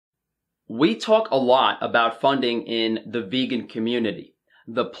We talk a lot about funding in the vegan community,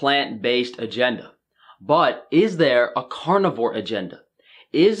 the plant-based agenda. But is there a carnivore agenda?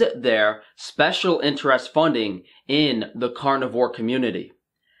 Is there special interest funding in the carnivore community?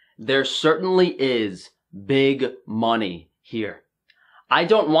 There certainly is big money here. I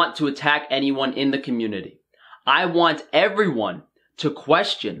don't want to attack anyone in the community. I want everyone to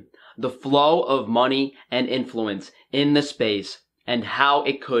question the flow of money and influence in the space and how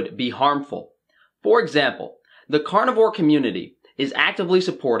it could be harmful. For example, the carnivore community is actively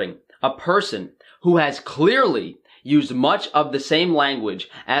supporting a person who has clearly used much of the same language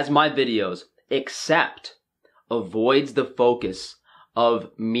as my videos, except avoids the focus of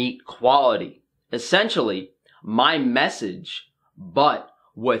meat quality. Essentially, my message, but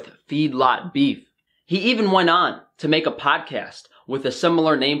with feedlot beef. He even went on to make a podcast with a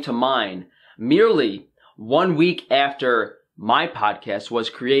similar name to mine, merely 1 week after my podcast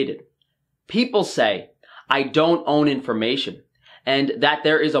was created. People say I don't own information and that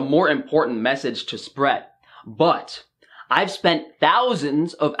there is a more important message to spread. But I've spent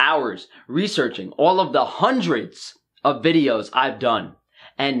thousands of hours researching all of the hundreds of videos I've done.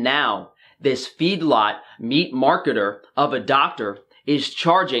 And now this feedlot meat marketer of a doctor is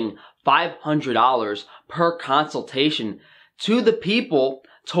charging $500 per consultation to the people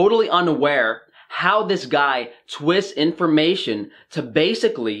totally unaware how this guy twists information to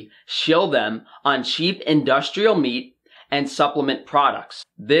basically shill them on cheap industrial meat and supplement products.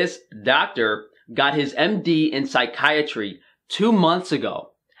 This doctor got his MD in psychiatry 2 months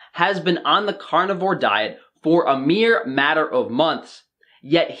ago, has been on the carnivore diet for a mere matter of months,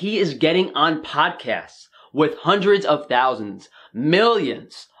 yet he is getting on podcasts with hundreds of thousands,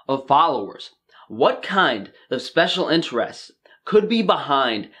 millions of followers. What kind of special interests could be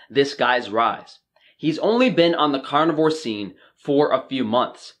behind this guy's rise? He's only been on the carnivore scene for a few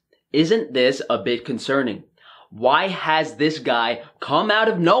months. Isn't this a bit concerning? Why has this guy come out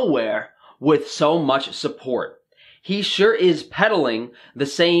of nowhere with so much support? He sure is peddling the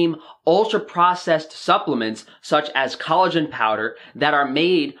same ultra-processed supplements such as collagen powder that are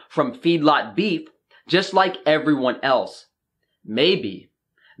made from feedlot beef, just like everyone else. Maybe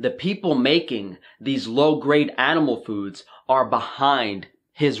the people making these low-grade animal foods are behind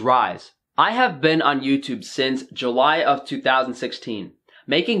his rise. I have been on YouTube since July of 2016,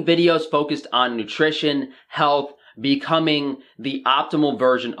 making videos focused on nutrition, health, becoming the optimal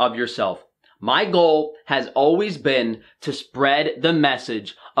version of yourself. My goal has always been to spread the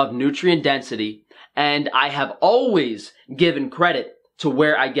message of nutrient density, and I have always given credit to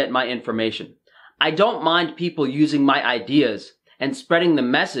where I get my information. I don't mind people using my ideas and spreading the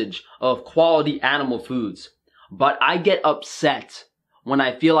message of quality animal foods, but I get upset when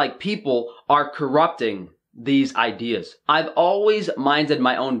I feel like people are corrupting these ideas. I've always minded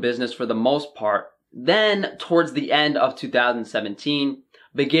my own business for the most part. Then, towards the end of 2017,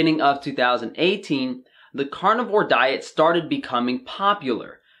 beginning of 2018, the carnivore diet started becoming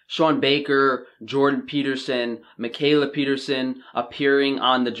popular. Sean Baker, Jordan Peterson, Michaela Peterson appearing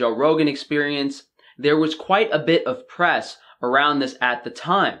on the Joe Rogan Experience. There was quite a bit of press around this at the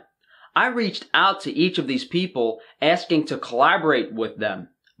time. I reached out to each of these people asking to collaborate with them,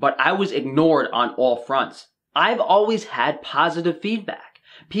 but I was ignored on all fronts. I've always had positive feedback.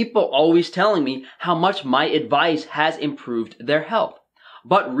 People always telling me how much my advice has improved their health.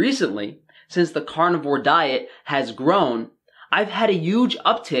 But recently, since the carnivore diet has grown, I've had a huge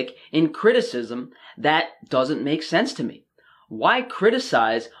uptick in criticism that doesn't make sense to me. Why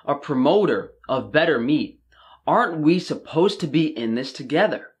criticize a promoter of better meat? Aren't we supposed to be in this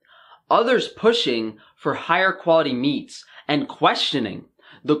together? Others pushing for higher quality meats and questioning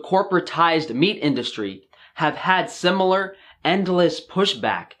the corporatized meat industry have had similar endless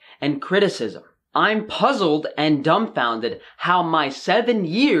pushback and criticism. I'm puzzled and dumbfounded how my 7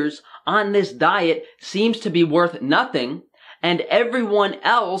 years on this diet seems to be worth nothing and everyone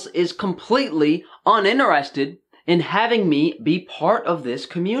else is completely uninterested in having me be part of this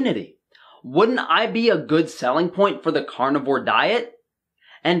community. Wouldn't I be a good selling point for the carnivore diet?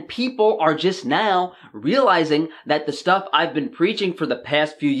 And people are just now realizing that the stuff I've been preaching for the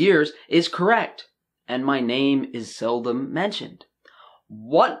past few years is correct. And my name is seldom mentioned.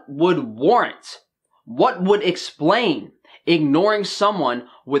 What would warrant? What would explain ignoring someone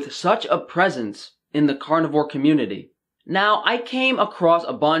with such a presence in the carnivore community? Now, I came across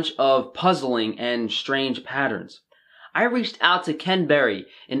a bunch of puzzling and strange patterns. I reached out to Ken Berry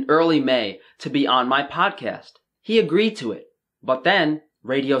in early May to be on my podcast. He agreed to it, but then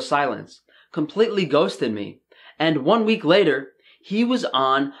radio silence, completely ghosted me. And 1 week later, he was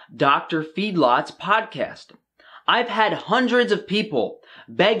on Dr. Feedlot's podcast. I've had hundreds of people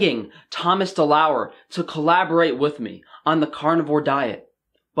begging Thomas DeLauer to collaborate with me on the carnivore diet,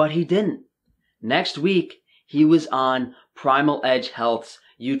 but he didn't. Next week, he was on Primal Edge Health's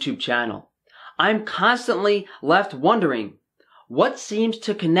YouTube channel. I'm constantly left wondering, what seems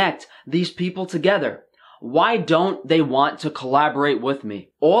to connect these people together? Why don't they want to collaborate with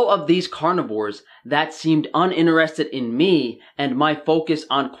me? All of these carnivores that seemed uninterested in me and my focus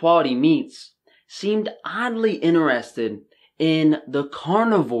on quality meats seemed oddly interested in the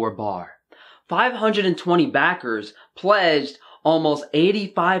carnivore bar. 520 backers pledged almost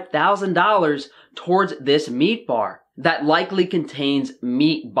 $85,000 towards this meat bar that likely contains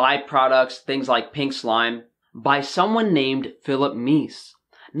meat byproducts, things like pink slime, by someone named Philip Meese,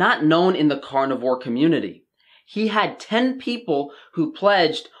 not known in the carnivore community. He had 10 people who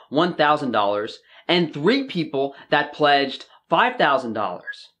pledged $1,000 and 3 people that pledged $5,000.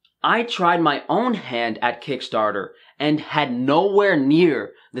 I tried my own hand at Kickstarter and had nowhere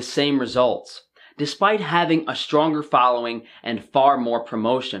near the same results, despite having a stronger following and far more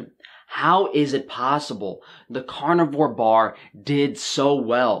promotion. How is it possible the carnivore bar did so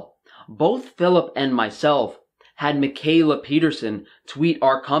well? Both Philip and myself had Michaela Peterson tweet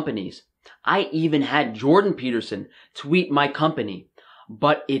our companies. I even had Jordan Peterson tweet my company,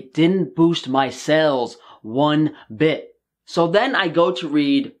 but it didn't boost my sales one bit. So then I go to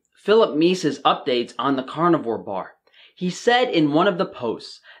read Philip Meese's updates on the carnivore bar. He said in one of the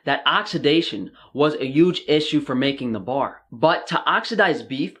posts that oxidation was a huge issue for making the bar, but to oxidize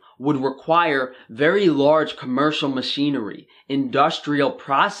beef would require very large commercial machinery, industrial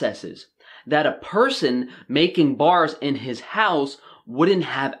processes that a person making bars in his house wouldn't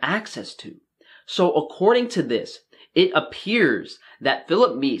have access to. So according to this, it appears that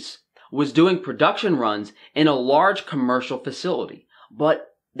Philip Meese was doing production runs in a large commercial facility,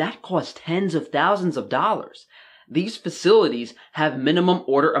 but that costs tens of thousands of dollars. These facilities have minimum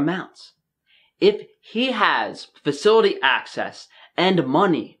order amounts. If he has facility access and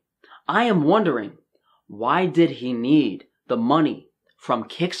money, I am wondering, why did he need the money from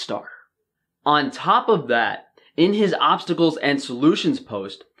Kickstarter? On top of that, in his obstacles and solutions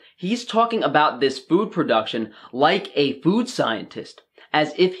post, he's talking about this food production like a food scientist,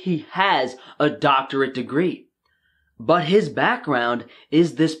 as if he has a doctorate degree. But his background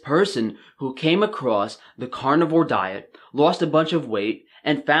is this person who came across the carnivore diet, lost a bunch of weight,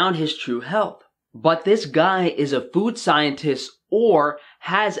 and found his true health. But this guy is a food scientist or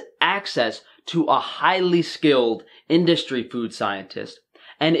has access to a highly skilled industry food scientist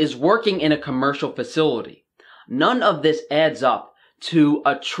and is working in a commercial facility. None of this adds up to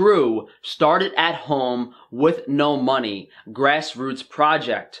a true started at home with no money grassroots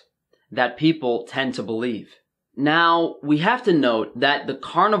project that people tend to believe. Now, we have to note that the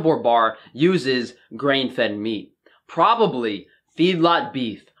carnivore bar uses grain-fed meat, probably feedlot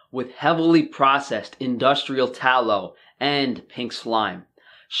beef with heavily processed industrial tallow and pink slime.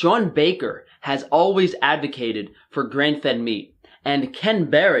 Sean Baker has always advocated for grain-fed meat, and Ken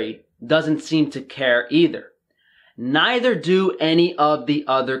Berry doesn't seem to care either. Neither do any of the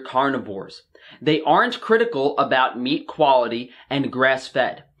other carnivores. They aren't critical about meat quality and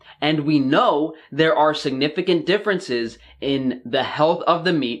grass-fed. And we know there are significant differences in the health of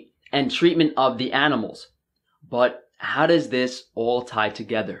the meat and treatment of the animals. But how does this all tie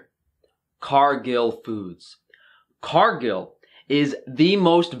together? Cargill Foods. Cargill is the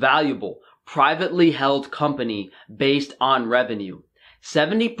most valuable privately held company based on revenue.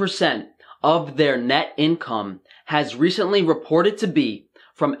 70% of their net income has recently reported to be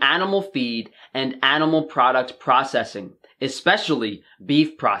from animal feed and animal product processing, especially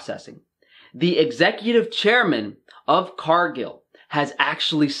beef processing. The executive chairman of Cargill has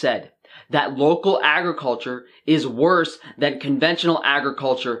actually said that local agriculture is worse than conventional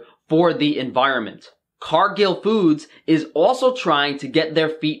agriculture for the environment. Cargill Foods is also trying to get their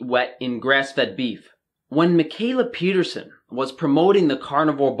feet wet in grass-fed beef. When Michaela Peterson was promoting the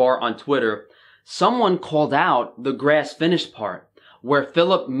carnivore bar on Twitter, someone called out the grass-finished part, where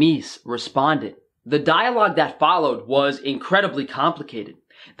Philip Meese responded. The dialogue that followed was incredibly complicated.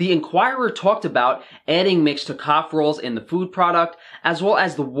 The Inquirer talked about adding mixed tocopherols in the food product, as well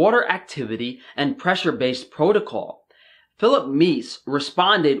as the water activity and pressure-based protocol. Philip Meese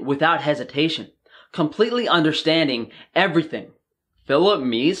responded without hesitation, completely understanding everything. Philip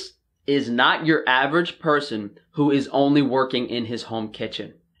Meese is not your average person who is only working in his home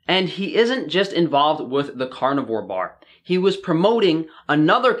kitchen. And he isn't just involved with the carnivore bar. He was promoting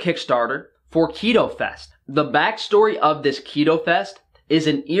another Kickstarter for Keto Fest. The backstory of this Keto Fest is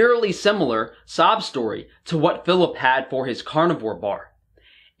an eerily similar sob story to what Philip had for his carnivore bar.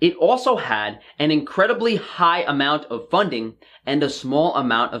 It also had an incredibly high amount of funding and a small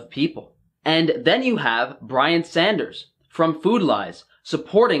amount of people. And then you have Brian Sanders from Food Lies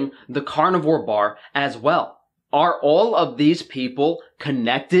supporting the carnivore bar as well. Are all of these people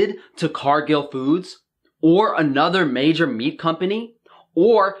connected to Cargill Foods or another major meat company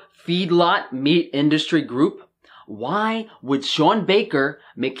or feedlot meat industry group? Why would Sean Baker,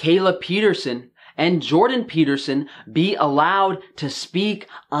 Michaela Peterson, and Jordan Peterson be allowed to speak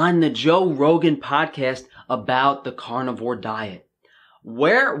on the Joe Rogan podcast about the carnivore diet?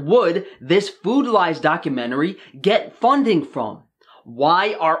 Where would this Food Lies documentary get funding from?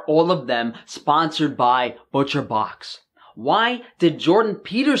 Why are all of them sponsored by ButcherBox? Why did Jordan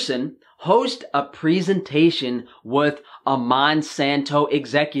Peterson host a presentation with a Monsanto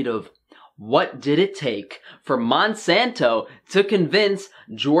executive? What did it take for Monsanto to convince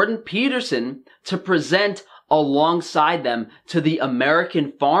Jordan Peterson to present alongside them to the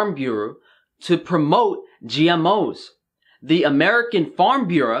American Farm Bureau to promote GMOs? The American Farm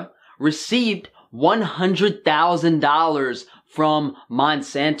Bureau received $100,000 from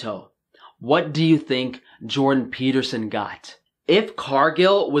Monsanto. What do you think Jordan Peterson got? If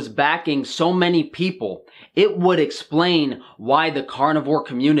Cargill was backing so many people, it would explain why the carnivore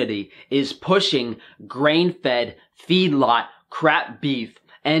community is pushing grain-fed feedlot crap beef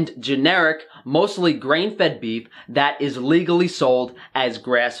and generic, mostly grain-fed beef that is legally sold as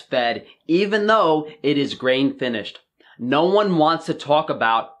grass-fed, even though it is grain-finished. No one wants to talk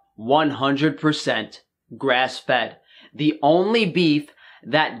about 100% grass-fed. The only beef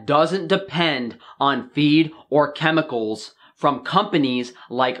that doesn't depend on feed or chemicals from companies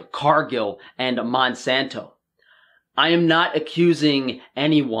like Cargill and Monsanto. I am not accusing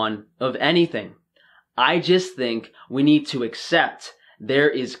anyone of anything. I just think we need to accept there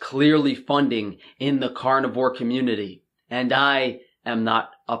is clearly funding in the carnivore community, and I am not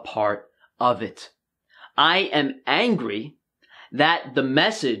a part of it. I am angry that the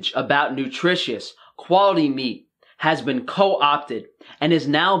message about nutritious, quality meat has been co-opted and is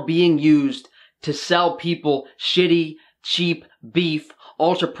now being used to sell people shitty, cheap beef,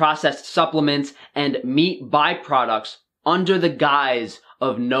 ultra-processed supplements, and meat byproducts under the guise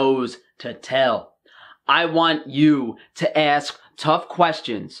of nose to tail. I want you to ask tough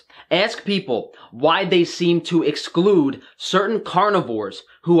questions. Ask people why they seem to exclude certain carnivores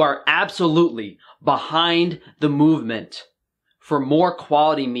who are absolutely behind the movement for more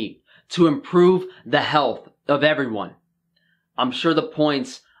quality meat to improve the health of everyone. I'm sure the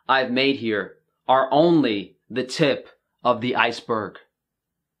points I've made here are only the tip of the iceberg.